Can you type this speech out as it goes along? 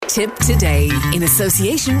Tip Today, in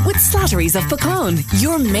association with Slattery's of Pecan,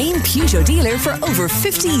 your main Peugeot dealer for over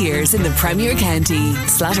 50 years in the Premier County.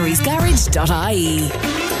 Slattery'sGarage.ie.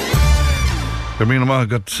 Carmina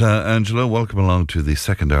Margaret, Angela, welcome along to the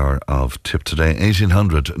second hour of Tip Today.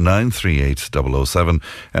 1800 938 007,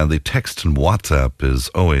 and the text and WhatsApp is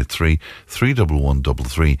 083 311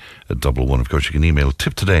 3311. Of course, you can email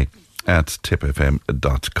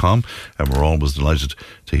tiptoday@tipfm.com, and we're always delighted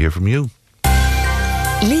to hear from you.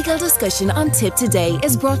 Legal discussion on Tip Today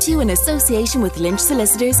is brought to you in association with Lynch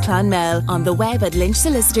Solicitors Clonmel, on the web at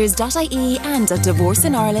lynchsolicitors.ie and at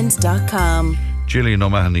divorceinereland.com. Gillian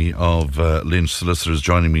O'Mahony of Lynch Solicitors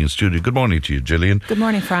joining me in studio. Good morning to you, Gillian. Good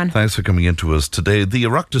morning, Fran. Thanks for coming in to us today. The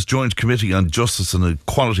Oireachtas Joint Committee on Justice and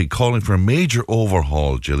Equality calling for a major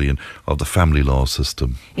overhaul, Gillian, of the family law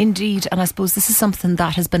system. Indeed, and I suppose this is something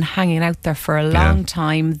that has been hanging out there for a long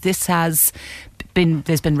time. There's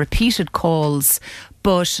been repeated calls,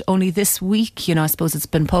 but only this week, I suppose it's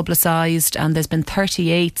been publicised, and there's been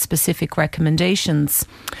 38 specific recommendations.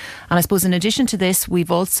 And I suppose in addition to this, we've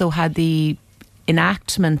also had the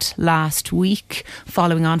enactment last week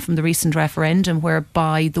following on from the recent referendum,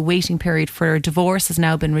 whereby the waiting period for divorce has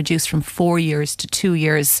now been reduced from 4 years to 2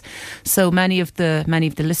 years. So many of the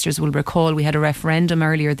listeners will recall we had a referendum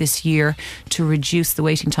earlier this year to reduce the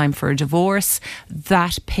waiting time for a divorce.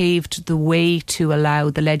 That paved the way to allow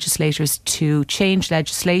the legislators to change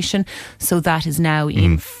legislation, so that is now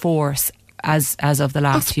in force as of the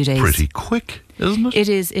last few days. Pretty quick, isn't it?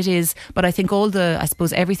 It is. But I think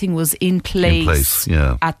everything was in place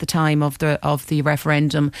at the time of the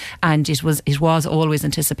referendum, and it was always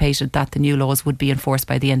anticipated that the new laws would be enforced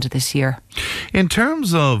by the end of this year. In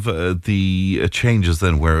terms of the changes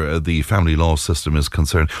then where the family law system is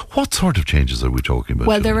concerned, what sort of changes are we talking about?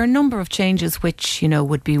 Well, there are a number of changes which,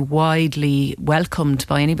 would be widely welcomed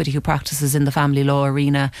by anybody who practices in the family law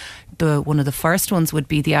arena. One of the first ones would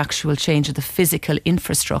be the actual change of the physical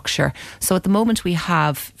infrastructure. So at the moment we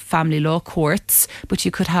have family law courts, but you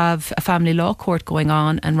could have a family law court going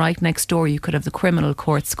on, and right next door you could have the criminal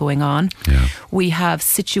courts going on. Yeah. We have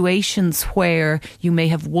situations where you may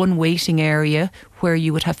have one waiting area where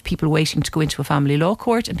you would have people waiting to go into a family law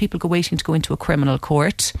court and people waiting to go into a criminal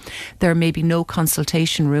court. There may be no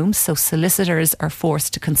consultation rooms, so solicitors are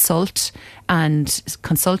forced to consult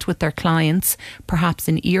with their clients, perhaps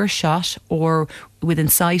in earshot or within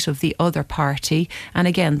sight of the other party. And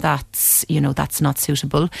again, that's not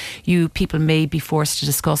suitable. People may be forced to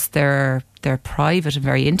discuss their private and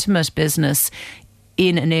very intimate business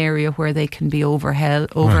in an area where they can be overheard.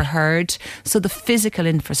 Right. So the physical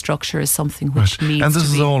infrastructure is something which needs to be... And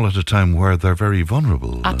this is all at a time where they're very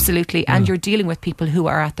vulnerable. Absolutely. And you're dealing with people who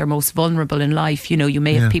are at their most vulnerable in life. You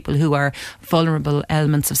may have people who are vulnerable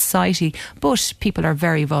elements of society, but people are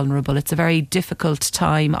very vulnerable. It's a very difficult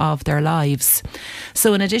time of their lives.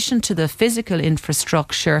 So in addition to the physical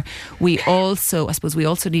infrastructure, we also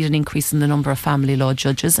need an increase in the number of family law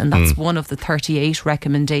judges, and that's one of the 38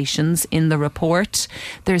 recommendations in the report.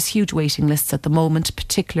 There's huge waiting lists at the moment,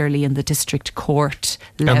 particularly in the district court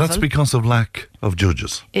level. And that's because of lack of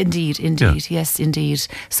judges. Indeed, yes, indeed.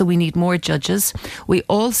 So we need more judges. We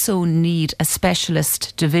also need a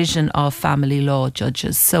specialist division of family law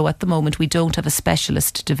judges. So at the moment we don't have a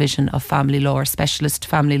specialist division of family law or specialist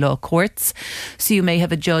family law courts. So you may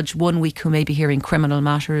have a judge one week who may be hearing criminal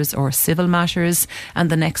matters or civil matters, and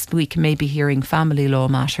the next week may be hearing family law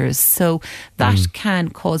matters. So that can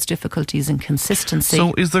cause difficulties in consistency.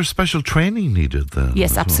 So is there special training needed then?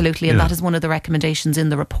 Yes, absolutely. And that is one of the recommendations in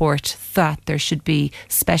the report, that there should be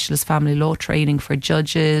specialist family law training for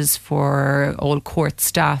judges, for all court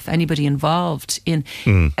staff, anybody involved in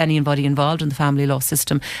the family law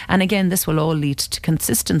system. And again, this will all lead to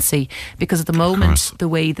consistency, because at the moment the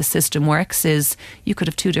way the system works is you could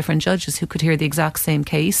have two different judges who could hear the exact same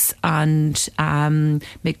case and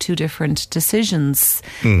make two different decisions.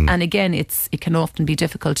 And again, it can often be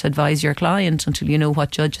difficult to advise your client until you know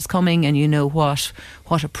what judge is coming and you know what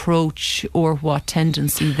approach or what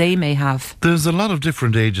tendency they may have. There's a lot of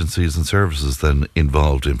different agencies and services then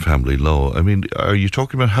involved in family law. I mean, are you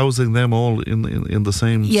talking about housing them all in the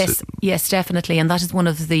same... Yes, definitely. And that is one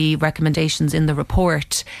of the recommendations in the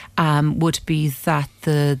report, would be that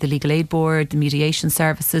the Legal Aid Board, the mediation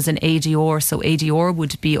services and ADR, so ADR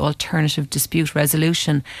would be alternative dispute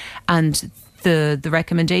resolution, and the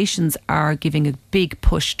recommendations are giving a big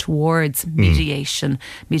push towards mediation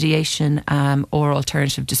or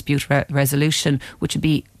alternative dispute resolution, which would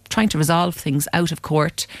be trying to resolve things out of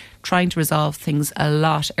court, trying to resolve things a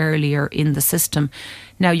lot earlier in the system.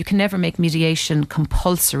 Now, you can never make mediation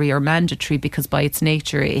compulsory or mandatory because by its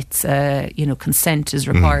nature, it's, consent is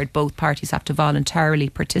required. Both parties have to voluntarily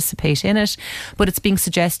participate in it. But it's being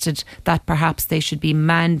suggested that perhaps they should be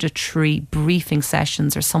mandatory briefing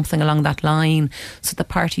sessions or something along that line so the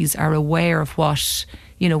parties are aware of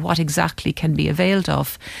what exactly can be availed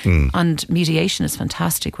of. And mediation is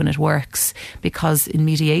fantastic when it works, because in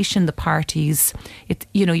mediation, the parties,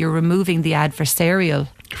 you're removing the adversarial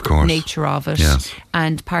nature of it, yes.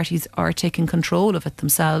 And parties are taking control of it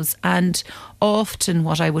themselves. And often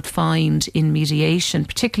what I would find in mediation,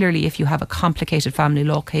 particularly if you have a complicated family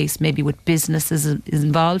law case, maybe with businesses is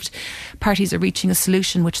involved, parties are reaching a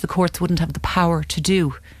solution which the courts wouldn't have the power to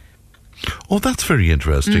do. Oh, that's very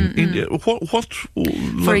interesting.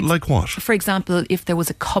 Like what? For example, if there was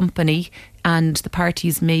a company and the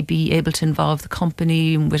parties may be able to involve the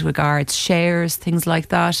company with regards shares, things like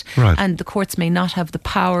that. Right. And the courts may not have the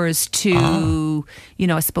powers to,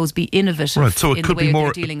 I suppose, be innovative. Right, so it could be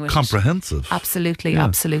more dealing with comprehensive. Absolutely, Yeah.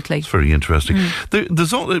 absolutely. It's very interesting.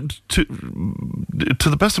 There's all, to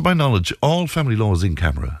the best of my knowledge, all family law is in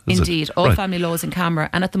camera. Indeed, all family law is in camera.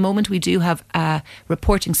 And at the moment we do have a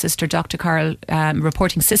reporting system, Dr.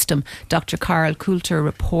 Carl Coulter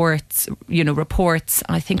reports,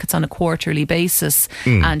 I think it's on a quarterly basis,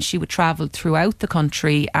 and she would travel throughout the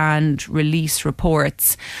country and release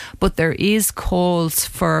reports. But there is calls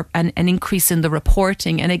for an increase in the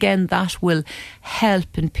reporting, and again that will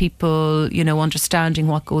help in people understanding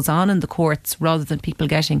what goes on in the courts, rather than people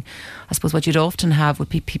getting, I suppose what you'd often have would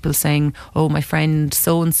be people saying, oh, my friend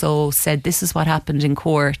so and so said this is what happened in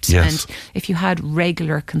court. Yes. And if you had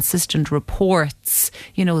regular consistent reports,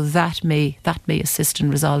 that may assist in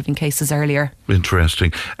resolving cases earlier.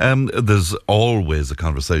 Interesting. There's always a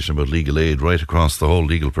conversation about legal aid right across the whole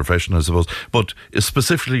legal profession, I suppose. But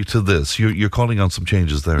specifically to this, you're calling on some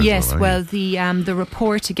changes there. Yes, as well, the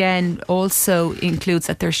report again also includes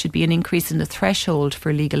that there should be an increase in the threshold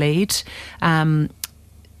for legal aid.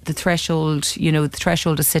 The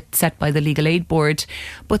threshold is set by the Legal Aid Board,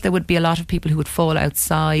 but there would be a lot of people who would fall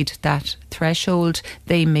outside that threshold.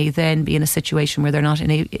 They may then be in a situation where they're not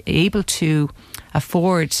able to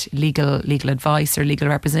afford legal advice or legal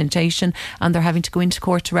representation, and they're having to go into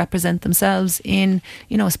court to represent themselves in,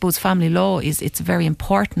 I suppose family law it's a very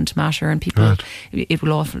important matter, and people, right. It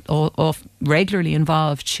will often regularly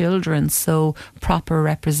involve children, so proper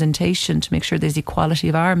representation to make sure there's equality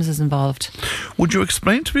of arms is involved. Would you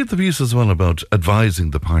explain to me the views as well about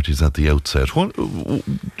advising the parties at the outset? What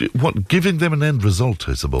giving them an end result,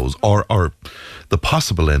 I suppose, or the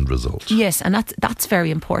possible end result? Yes, and that's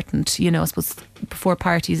very important. I suppose before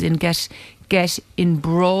parties get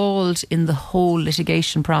embroiled in the whole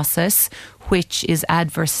litigation process, which is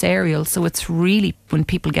adversarial. So it's really, when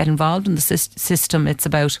people get involved in the system, it's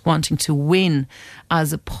about wanting to win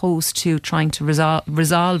as opposed to trying to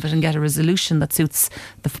resolve it and get a resolution that suits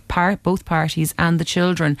both parties and the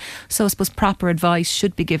children. So I suppose proper advice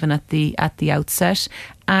should be given at the outset,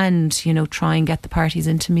 and try and get the parties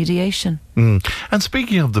into mediation. And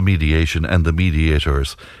speaking of the mediation and the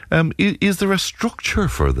mediators, is there a structure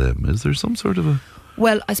for them? Is there some sort of a...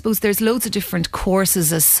 Well, I suppose there's loads of different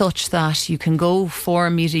courses as such that you can go for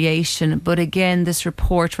mediation, but again, this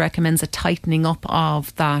report recommends a tightening up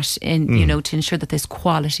of that to ensure that there's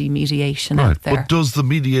quality mediation out there. But does the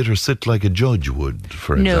mediator sit like a judge would,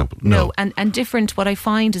 for example? No. And different, what I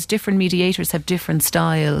find is different mediators have different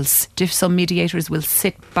styles. Some mediators will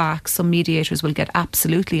sit back, some mediators will get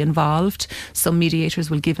absolutely involved, some mediators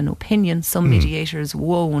will give an opinion, some mediators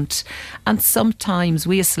won't. And sometimes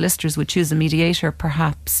we as solicitors would choose a mediator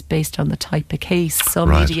perhaps based on the type of case.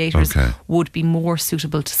 Some mediators would be more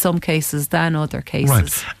suitable to some cases than other cases.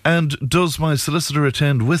 Right. And does my solicitor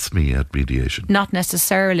attend with me at mediation? Not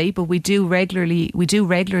necessarily, but we do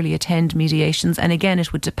regularly attend mediations, and again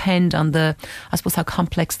it would depend on how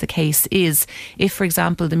complex the case is. If, for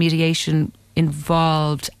example, the mediation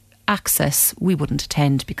involved access, we wouldn't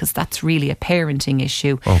attend because that's really a parenting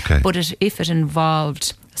issue. Okay. But if it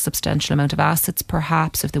involved a substantial amount of assets,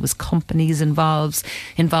 perhaps, if there was companies involved,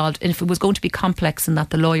 and if it was going to be complex in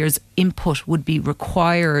that the lawyer's input would be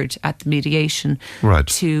required at the mediation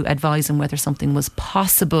to advise him whether something was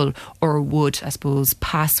possible or would, I suppose,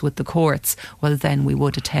 pass with the courts, well, then we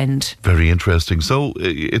would attend. Very interesting. So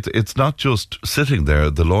it's not just sitting there.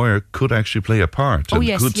 The lawyer could actually play a part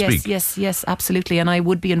could speak. Yes, absolutely. And I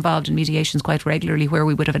would be involved in mediations quite regularly where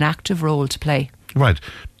we would have an active role to play. Right.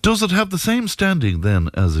 Does it have the same standing then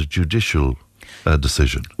as a judicial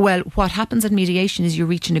decision? Well, what happens at mediation is you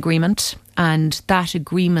reach an agreement, and that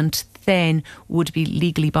agreement then would be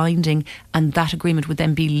legally binding, and that agreement would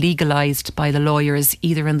then be legalised by the lawyers,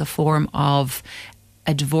 either in the form of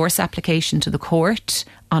a divorce application to the court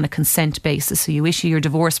on a consent basis. So you issue your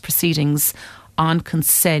divorce proceedings on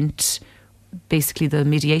consent. Basically, the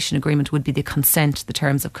mediation agreement would be the consent, the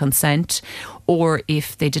terms of consent. Or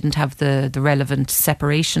if they didn't have the relevant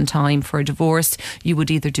separation time for a divorce, you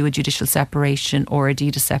would either do a judicial separation or a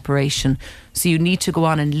deed of separation. So you need to go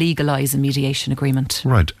on and legalise a mediation agreement.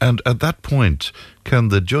 Right. And at that point, can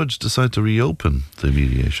the judge decide to reopen the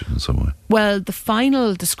mediation in some way? Well, the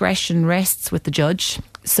final discretion rests with the judge.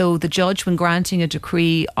 So the judge, when granting a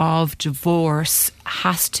decree of divorce,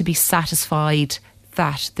 has to be satisfied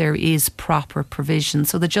that there is proper provision.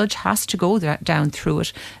 So the judge has to go down through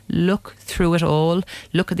it, look through it all,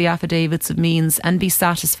 look at the affidavits of means and be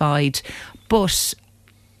satisfied. But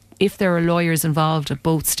if there are lawyers involved at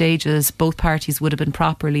both stages, both parties would have been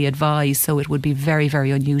properly advised. So it would be very,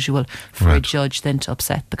 very unusual for a judge then to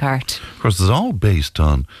upset the cart. Of course, it's all based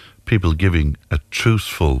on people giving a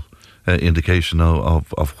truthful indication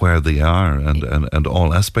of where they are and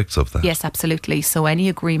all aspects of that. Yes, absolutely. So any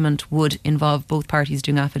agreement would involve both parties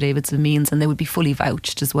doing affidavits of means, and they would be fully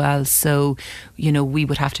vouched as well. So, we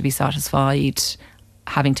would have to be satisfied,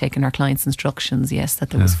 having taken our client's instructions, yes, that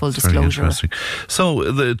there was full disclosure.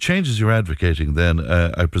 So the changes you're advocating then,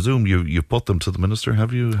 I presume you put them to the Minister,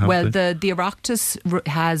 have you? The Oireachtas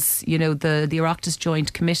has, the Oireachtas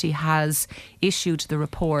Joint Committee has issued the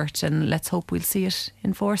report, and let's hope we'll see it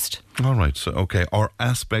enforced. All right, so okay, or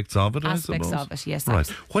aspects of it, Aspects I suppose. of it, yes. Right.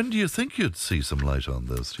 When do you think you'd see some light on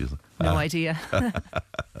this? Do you think? No idea.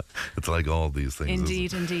 It's like all these things.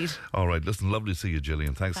 Indeed. All right, listen, lovely to see you,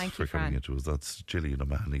 Gillian. Thanks Thank for you, coming Fran. into us. That's Gillian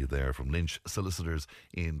O'Mahony there from Lynch Solicitors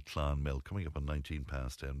in Clonmel. Coming up on 19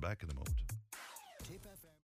 past 10. Back in a moment.